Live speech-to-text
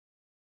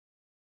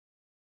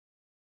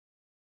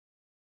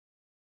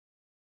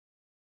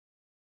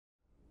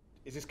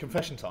Is this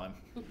confession time?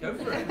 Go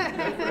for it. Go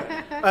for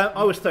it.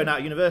 I was thrown out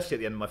of university at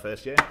the end of my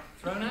first year.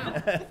 Thrown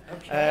out.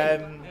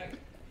 Okay.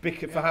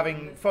 For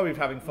having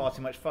far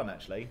too much fun,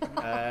 actually.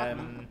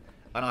 And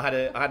I had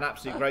an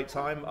absolute great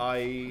time.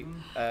 I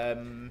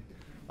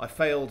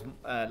failed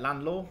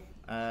land law,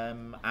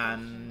 and I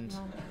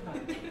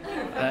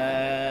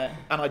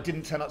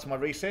didn't turn up to my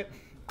resit.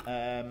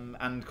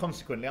 And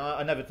consequently,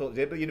 I never thought it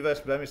did, but the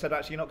University of Birmingham said,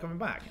 actually, you're not coming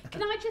back.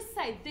 Can I just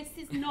say, this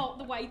is not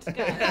the way to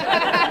go.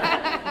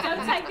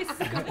 Don't take this as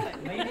a good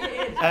thing. Maybe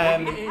it is.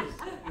 Maybe it is.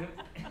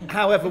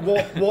 However,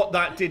 what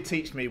that did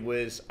teach me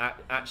was,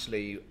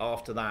 actually,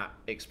 after that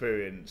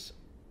experience,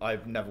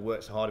 I've never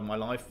worked so hard in my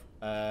life,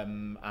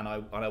 and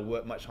I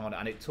worked much harder,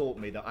 and it taught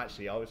me that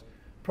actually I was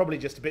probably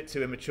just a bit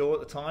too immature at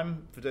the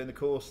time for doing the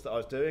course that I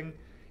was doing.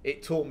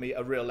 It taught me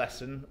a real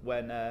lesson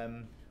when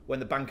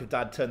the bank of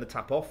dad turned the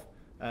tap off.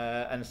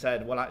 And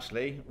said, well,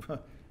 actually,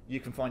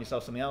 you can find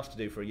yourself something else to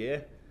do for a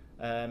year.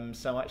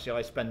 So actually,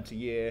 I spent a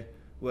year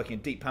working in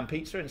Deep Pan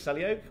Pizza in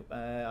Selly Oak.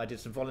 I did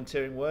some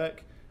volunteering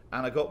work,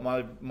 and I got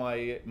my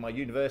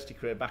university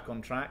career back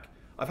on track.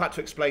 I've had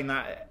to explain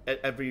that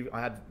I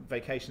had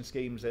vacation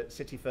schemes at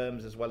city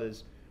firms as well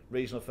as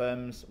regional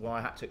firms where I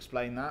had to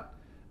explain that.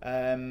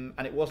 And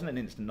it wasn't an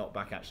instant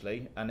knockback,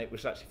 actually. And it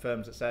was actually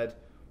firms that said,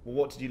 well,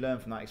 what did you learn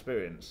from that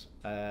experience?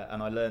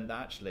 And I learned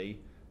that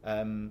actually,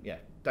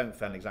 don't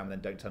fail an exam and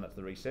then don't turn up to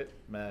the resit.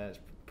 It's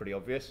pretty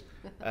obvious.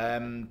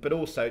 But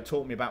also it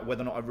taught me about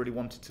whether or not I really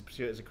wanted to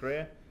pursue it as a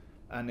career,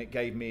 and it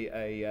gave me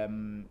a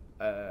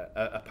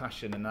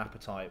passion and an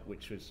appetite,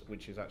 which is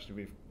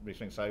actually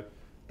really. So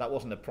that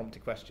wasn't a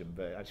prompted question,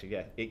 but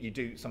actually,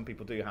 some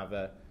people do have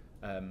a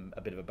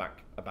bit of a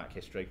back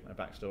history, a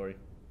backstory.